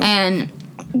 Yeah. And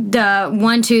the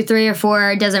 1, 2, 3, or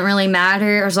 4 doesn't really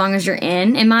matter as long as you're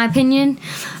in my opinion.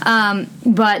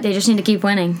 But they just need to keep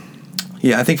winning.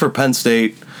 Yeah, I think for Penn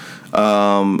State,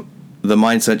 the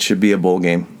mindset should be a bowl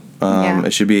game.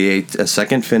 It should be a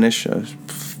second finish,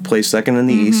 play second in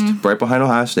the East, right behind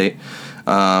Ohio State.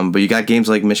 But you got games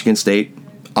like Michigan State.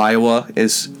 Iowa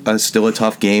is still a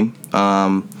tough game.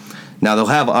 Now they'll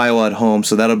have Iowa at home,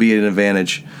 so that'll be an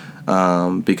advantage.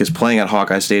 Because playing at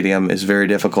Hawkeye Stadium is very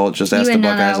difficult. Just ask the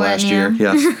Buckeyes last year.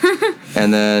 Yes.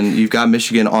 And then you've got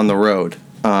Michigan on the road.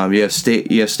 You have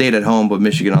State at home, but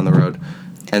Michigan on the road.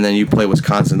 And then you play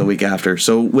Wisconsin the week after.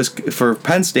 So for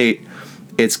Penn State,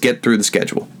 it's get through the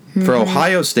schedule. For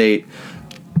Ohio State,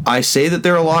 I say that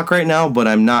they're a lock right now, but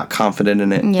I'm not confident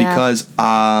in it because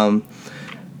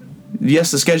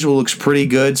yes, the schedule looks pretty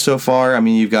good so far. I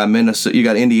mean, you've got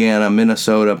Indiana,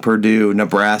 Minnesota, Purdue,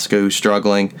 Nebraska, who's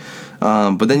struggling.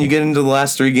 But then you get into the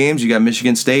last 3 games. You got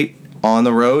Michigan State on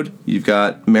the road. You've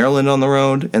got Maryland on the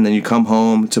road, and then you come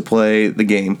home to play the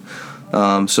game.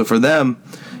 So for them,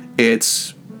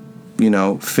 it's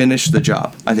finish the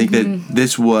job. I think that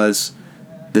this was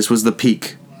the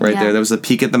peak right there. That was the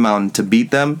peak at the mountain to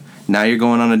beat them. Now you're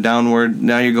going on a downward.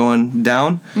 Now you're going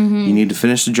down. You need to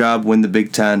finish the job, win the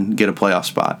Big Ten, get a playoff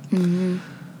spot.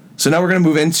 So now we're going to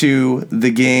move into the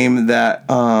game that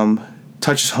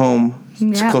touches home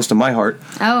close to my heart.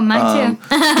 Oh, mine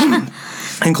too.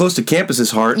 And close to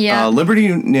campus's heart. Yeah. Liberty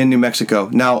in New Mexico.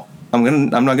 Now I'm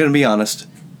not going to be honest.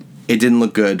 It didn't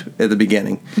look good at the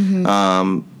beginning.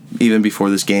 Even before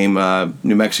this game,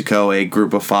 New Mexico, a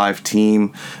group of 5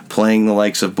 team playing the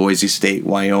likes of Boise State,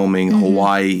 Wyoming,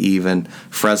 Hawaii, even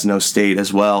Fresno State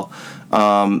as well.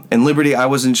 And Liberty, I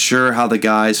wasn't sure how the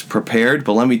guys prepared,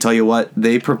 but let me tell you what,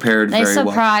 they prepared very well.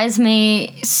 They surprised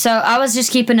me. So I was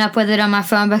just keeping up with it on my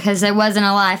phone because there wasn't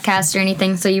a live cast or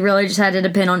anything, so you really just had to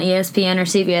depend on ESPN or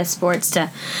CBS Sports to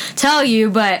tell you.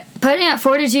 But putting up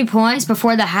 42 points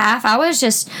before the half, I was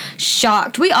just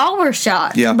shocked. We all were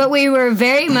shocked. Yeah. But we were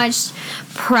very much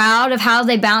proud of how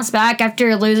they bounced back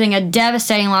after losing a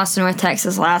devastating loss to North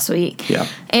Texas last week. Yeah.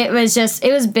 It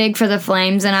was big for the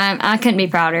Flames, and I couldn't be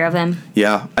prouder of them.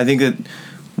 Yeah, I think that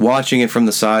watching it from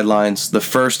the sidelines, the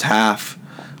first half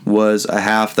was a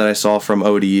half that I saw from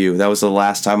ODU. That was the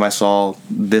last time I saw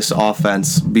this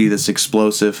offense be this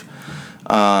explosive.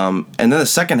 And then the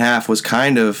second half was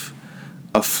kind of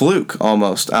a fluke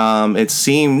almost. It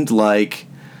seemed like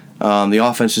the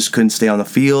offense just couldn't stay on the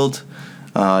field.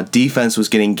 Defense was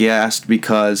getting gassed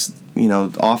because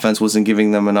offense wasn't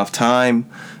giving them enough time.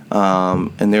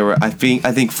 And there were I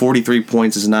think 43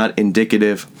 points is not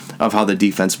indicative of how the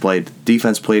defense played.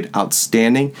 Defense played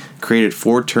outstanding, created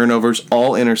 4 turnovers,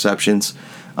 all interceptions,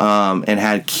 and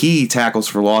had key tackles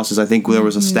for losses. I think there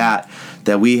was a stat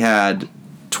that we had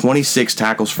 26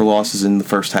 tackles for losses in the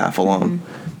first half alone.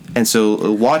 And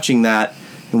so watching that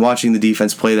and watching the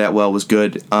defense play that well was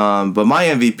good. But my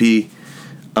MVP,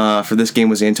 for this game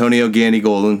was Antonio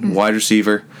Gandy-Golden, wide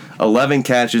receiver. 11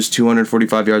 catches,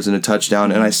 245 yards, and a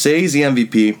touchdown. And I say he's the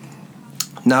MVP,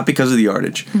 not because of the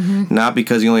yardage, not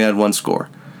because he only had one score,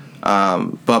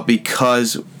 but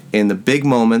because in the big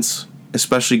moments,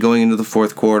 especially going into the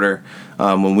fourth quarter,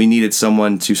 when we needed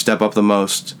someone to step up the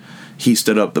most, he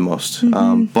stood up the most.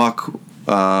 Buck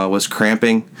was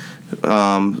cramping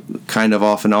kind of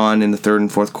off and on in the third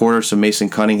and fourth quarter, so Mason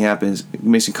Cunningham,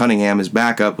 his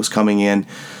backup, was coming in,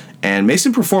 and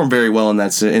Mason performed very well in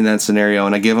that scenario,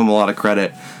 and I give him a lot of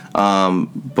credit.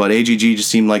 But AGG just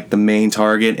seemed like the main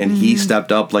target, and he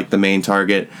stepped up like the main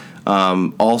target.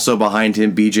 Also behind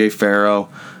him, BJ Farrow,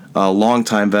 a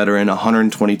longtime veteran,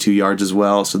 122 yards as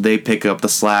well. So they pick up the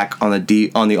slack on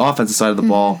the offensive side of the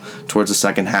ball towards the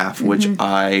second half, which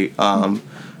I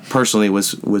personally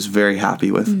was very happy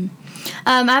with.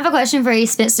 I have a question for you,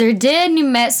 Spencer. Did New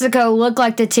Mexico look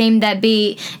like the team that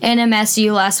beat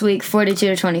NMSU last week,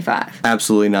 42-25?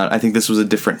 Absolutely not. I think this was a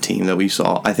different team that we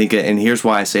saw. I think, and here's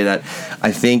why I say that.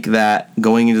 I think that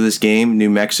going into this game, New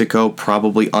Mexico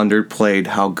probably underplayed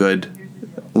how good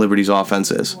Liberty's offense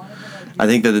is. I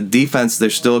think that the defense,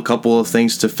 there's still a couple of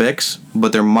things to fix,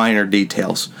 but they're minor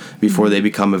details before they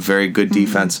become a very good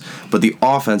defense. But the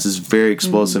offense is very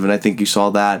explosive, and I think you saw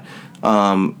that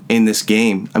in this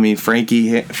game. I mean,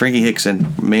 Frankie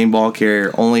Hickson, main ball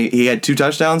carrier, he had 2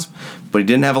 touchdowns, but he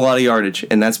didn't have a lot of yardage,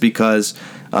 and that's because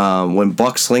when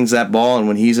Buck slings that ball and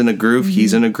when he's in a groove,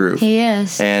 he's in a groove. He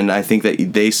is. And I think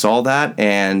that they saw that,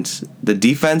 and the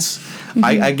defense,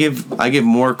 I give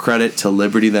more credit to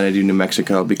Liberty than I do New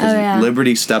Mexico, because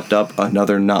Liberty stepped up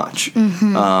another notch,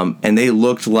 and they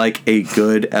looked like a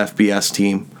good FBS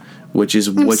team, which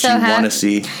is what you want to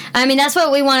see. I mean, that's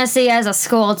what we want to see as a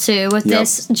school, too. With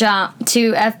this jump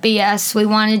to FBS, we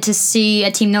wanted to see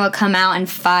a team that would come out and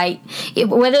fight.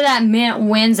 Whether that meant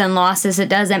wins and losses, it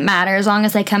doesn't matter, as long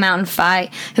as they come out and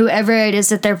fight whoever it is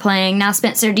that they're playing. Now,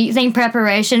 Spencer, do you think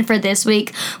preparation for this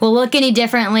week will look any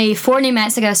differently for New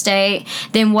Mexico State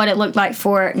than what it looked like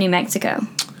for New Mexico?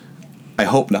 I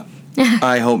hope not.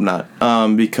 I hope not,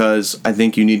 because I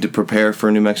think you need to prepare for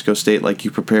New Mexico State like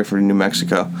you prepare for New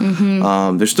Mexico.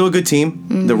 They're still a good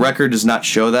team. The record does not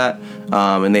show that,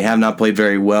 and they have not played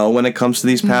very well when it comes to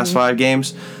these past 5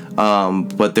 games.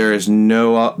 But there's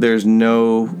no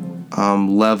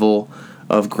level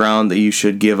of ground that you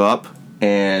should give up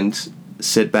and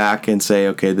sit back and say,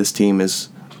 okay, this team is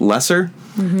lesser,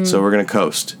 so we're going to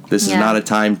coast. This is not a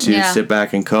time to sit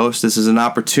back and coast. This is an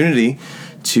opportunity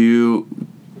to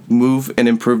move and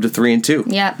improve to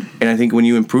 3-2. Yep. And I think when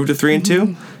you improve to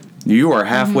 3-2, you are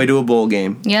halfway to a bowl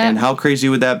game. Yep. And how crazy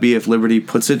would that be if Liberty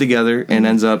puts it together and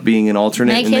ends up being an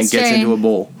alternate and then gets into a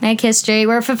bowl? Make history.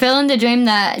 We're fulfilling the dream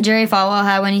that Jerry Falwell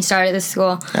had when he started this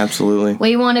school. Absolutely.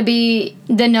 We want to be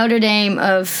the Notre Dame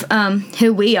of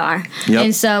who we are. Yep.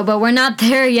 And so, but we're not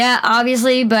there yet,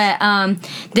 obviously, but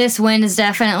this win is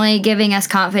definitely giving us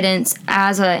confidence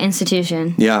as an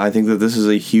institution. Yeah, I think that this is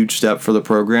a huge step for the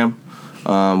program.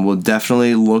 Will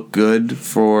definitely look good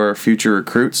for future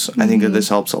recruits. I think that this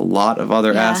helps a lot of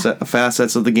other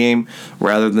facets of the game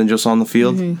rather than just on the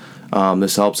field.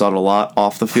 This helps out a lot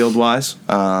off the field wise,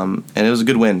 and it was a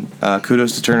good win.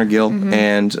 Kudos to Turner Gill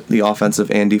and the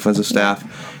offensive and defensive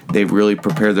staff. They've really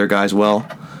prepared their guys well.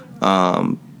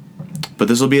 But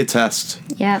this will be a test.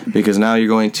 Because now you're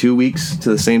going 2 weeks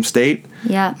to the same state.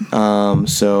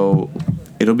 So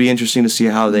it'll be interesting to see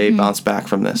how they bounce back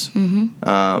from this.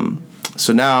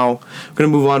 So now we're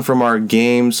going to move on from our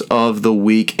games of the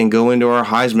week and go into our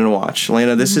Heisman watch.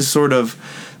 Lana, this is sort of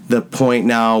the point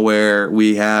now where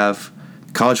we have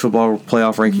college football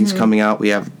playoff rankings coming out. We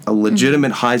have a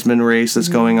legitimate Heisman race that's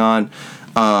going on.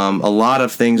 A lot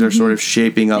of things are sort of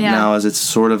shaping up now as it's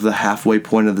sort of the halfway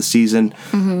point of the season.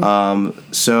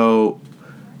 So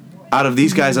out of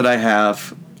these guys that I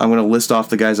have, I'm going to list off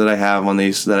the guys that I have on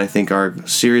these that I think are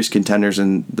serious contenders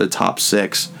in the top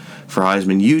 6 for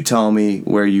Heisman. You tell me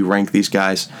where you rank these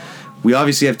guys. We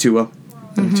obviously have Tua.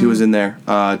 Tua's in there.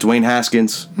 Dwayne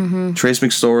Haskins, Trace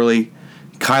McSorley,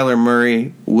 Kyler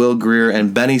Murray, Will Grier,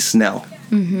 and Benny Snell.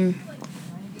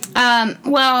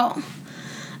 Well,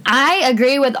 I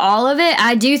agree with all of it.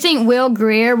 I do think Will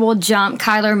Grier will jump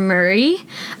Kyler Murray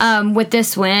with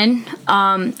this win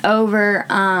over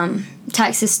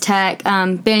Texas Tech.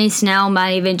 Benny Snell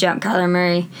might even jump Kyler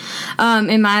Murray,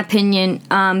 in my opinion.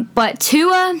 But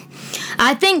Tua,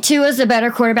 I think Tua's the better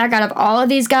quarterback out of all of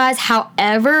these guys.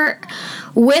 However,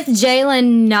 with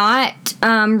Jalen not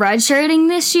redshirting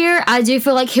this year, I do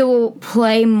feel like he will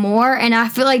play more, and I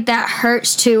feel like that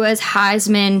hurts Tua's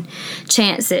Heisman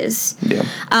chances.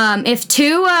 If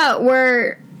Tua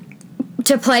were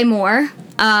to play more,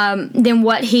 than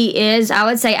what he is, I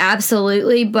would say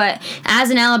absolutely. But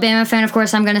as an Alabama fan, of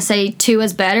course, I'm going to say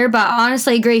Tua's better. But I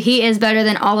honestly agree he is better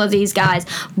than all of these guys.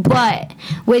 But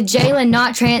with Jalen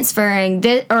not transferring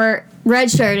or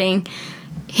redshirting,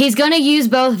 he's going to use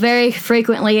both very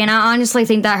frequently. And I honestly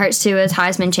think that hurts Tua's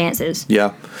Heisman chances.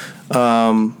 Yeah.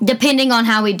 Depending on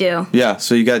how we do. Yeah,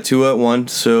 so you got Tua at 1.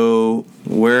 So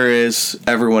where is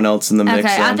everyone else in the mix?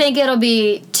 Okay, then? I think it'll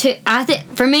be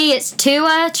for me it's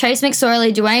Tua, Trace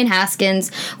McSorley, Dwayne Haskins,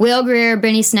 Will Grier,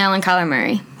 Benny Snell, and Kyler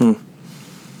Murray.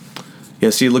 Yeah,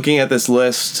 see, looking at this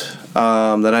list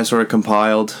that I sort of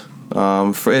compiled,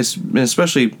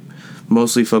 especially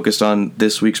mostly focused on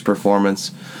this week's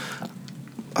performance,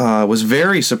 was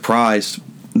very surprised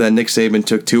that Nick Saban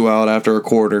took Tua out after a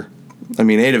quarter. I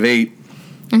mean, 8 of 8.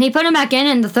 And he put him back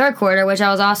in the third quarter, which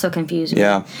I was also confused with.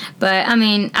 Yeah. But, I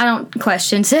mean, I don't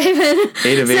question Saban.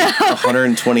 8 of 8,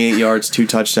 128 yards, 2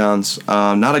 touchdowns.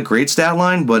 Not a great stat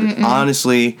line, but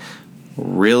honestly,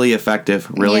 really effective,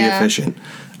 really efficient.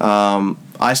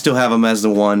 I still have him as the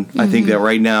 1. I think that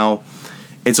right now,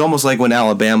 it's almost like when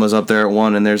Alabama's up there at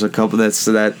 1 and there's a couple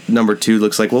that number 2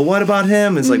 looks like, well, what about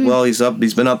him? It's like, well, he's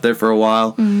been up there for a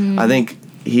while. I think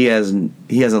he hasn't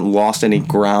lost any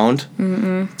ground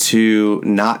to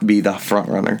not be the front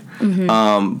runner.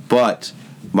 But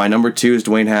my number 2 is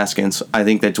Dwayne Haskins. I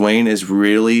think that Dwayne is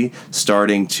really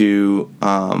starting to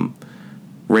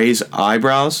raise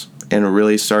eyebrows and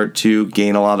really start to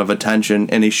gain a lot of attention,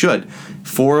 and he should.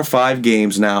 4 or 5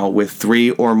 games now with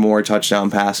 3 or more touchdown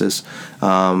passes,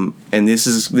 and this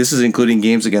is including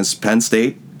games against Penn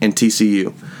State and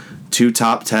TCU, 2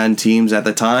 top 10 teams at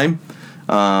the time.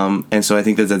 And so I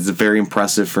think that's very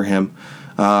impressive for him.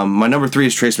 My number 3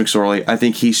 is Trace McSorley. I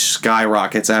think he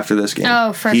skyrockets after this game.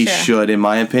 Oh, for he sure. He should, in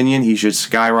my opinion, he should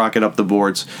skyrocket up the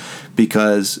boards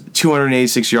because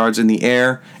 286 yards in the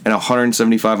air and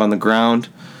 175 on the ground.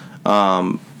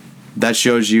 That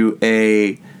shows you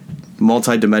a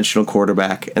multi-dimensional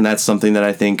quarterback, and that's something that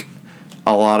I think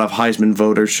a lot of Heisman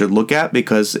voters should look at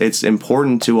because it's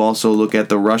important to also look at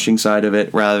the rushing side of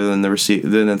it rather than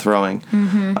the throwing.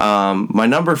 My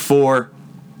number 4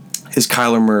 is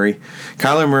Kyler Murray.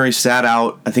 Kyler Murray sat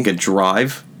out, I think, a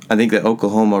drive. I think that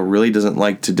Oklahoma really doesn't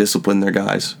like to discipline their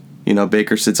guys. You know,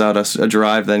 Baker sits out a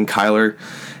drive, then Kyler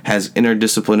has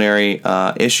interdisciplinary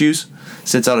issues,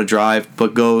 sits out a drive,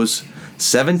 but goes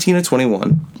 17 of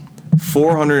 21,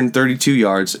 432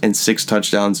 yards, and 6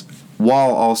 touchdowns,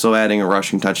 while also adding a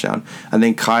rushing touchdown. I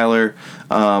think Kyler,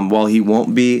 while he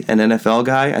won't be an NFL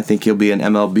guy, I think he'll be an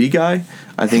MLB guy.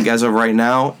 I think as of right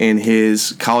now, in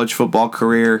his college football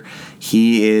career,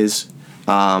 he is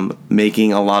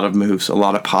making a lot of moves, a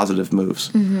lot of positive moves.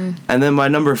 And then my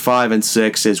number 5 and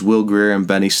 6 is Will Grier and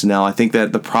Benny Snell. I think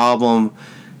that the problem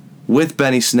with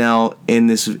Benny Snell in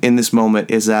this moment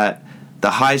is that the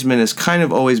Heisman has kind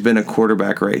of always been a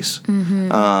quarterback race.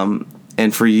 And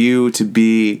for you to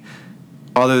be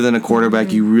other than a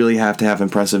quarterback, you really have to have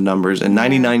impressive numbers. And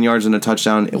 99 yards and a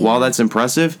touchdown, while that's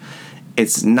impressive,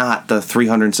 it's not the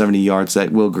 370 yards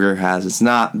that Will Grier has. It's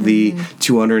not the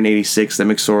 286 that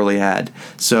McSorley had.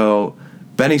 So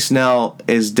Benny Snell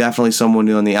is definitely someone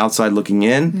on the outside looking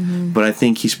in, but I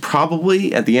think he's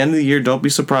probably, at the end of the year, don't be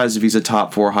surprised if he's a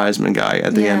top 4 Heisman guy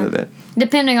at the end of it.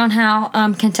 Depending on how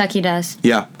Kentucky does.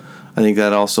 Yeah, I think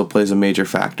that also plays a major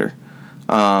factor.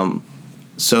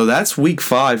 So that's week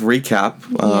 5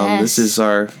 recap. This is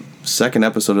our second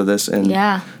episode of this. And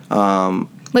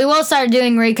we will start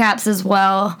doing recaps as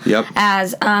well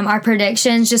as our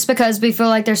predictions, just because we feel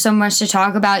like there's so much to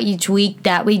talk about each week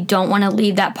that we don't want to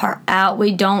leave that part out.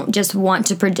 We don't just want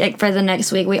to predict for the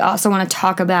next week. We also want to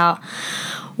talk about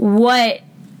what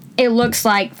it looks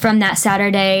like from that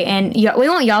Saturday, and we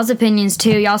want y'all's opinions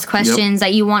too, y'all's questions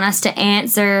that you want us to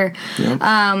answer,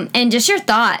 and just your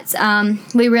thoughts.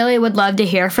 We really would love to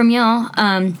hear from y'all.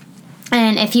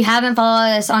 And if you haven't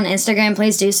followed us on Instagram,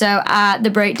 please do so at The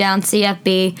Breakdown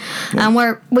CFB.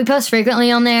 We post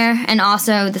frequently on there, and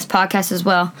also this podcast as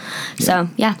well. So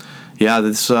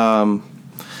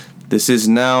this is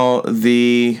now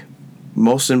the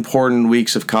most important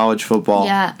weeks of college football.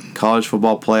 College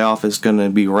football playoff is going to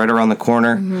be right around the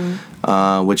corner,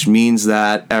 which means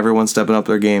that everyone's stepping up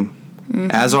their game,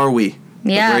 as are we.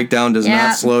 The breakdown does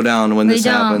not slow down when this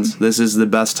happens. This is the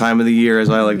best time of the year, as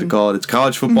I like to call it. It's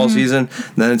college football season,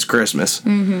 then it's Christmas,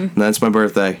 and that's my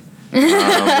birthday.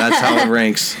 That's how it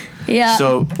ranks.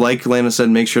 So, like Lana said,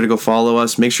 make sure to go follow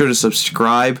us. Make sure to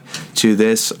subscribe to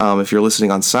this. If you're listening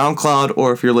on SoundCloud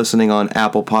or if you're listening on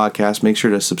Apple Podcasts, make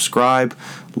sure to subscribe,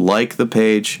 like the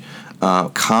page.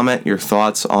 comment your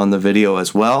thoughts on the video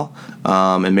as well,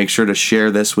 and make sure to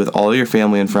share this with all your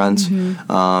family and friends,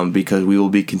 because we will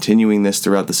be continuing this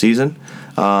throughout the season.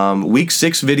 Week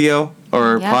 6 video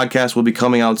or podcast will be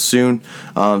coming out soon,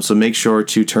 so make sure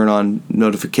to turn on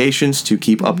notifications to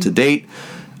keep up to date,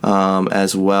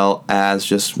 as well as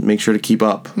just make sure to keep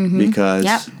up,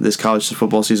 because this college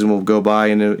football season will go by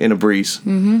in a breeze.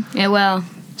 It will.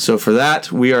 So for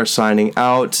that, we are signing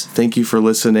out. Thank you for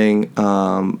listening.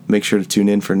 Make sure to tune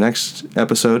in for next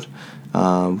episode,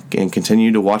 and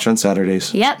continue to watch on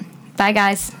Saturdays. Yep. Bye,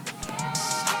 guys.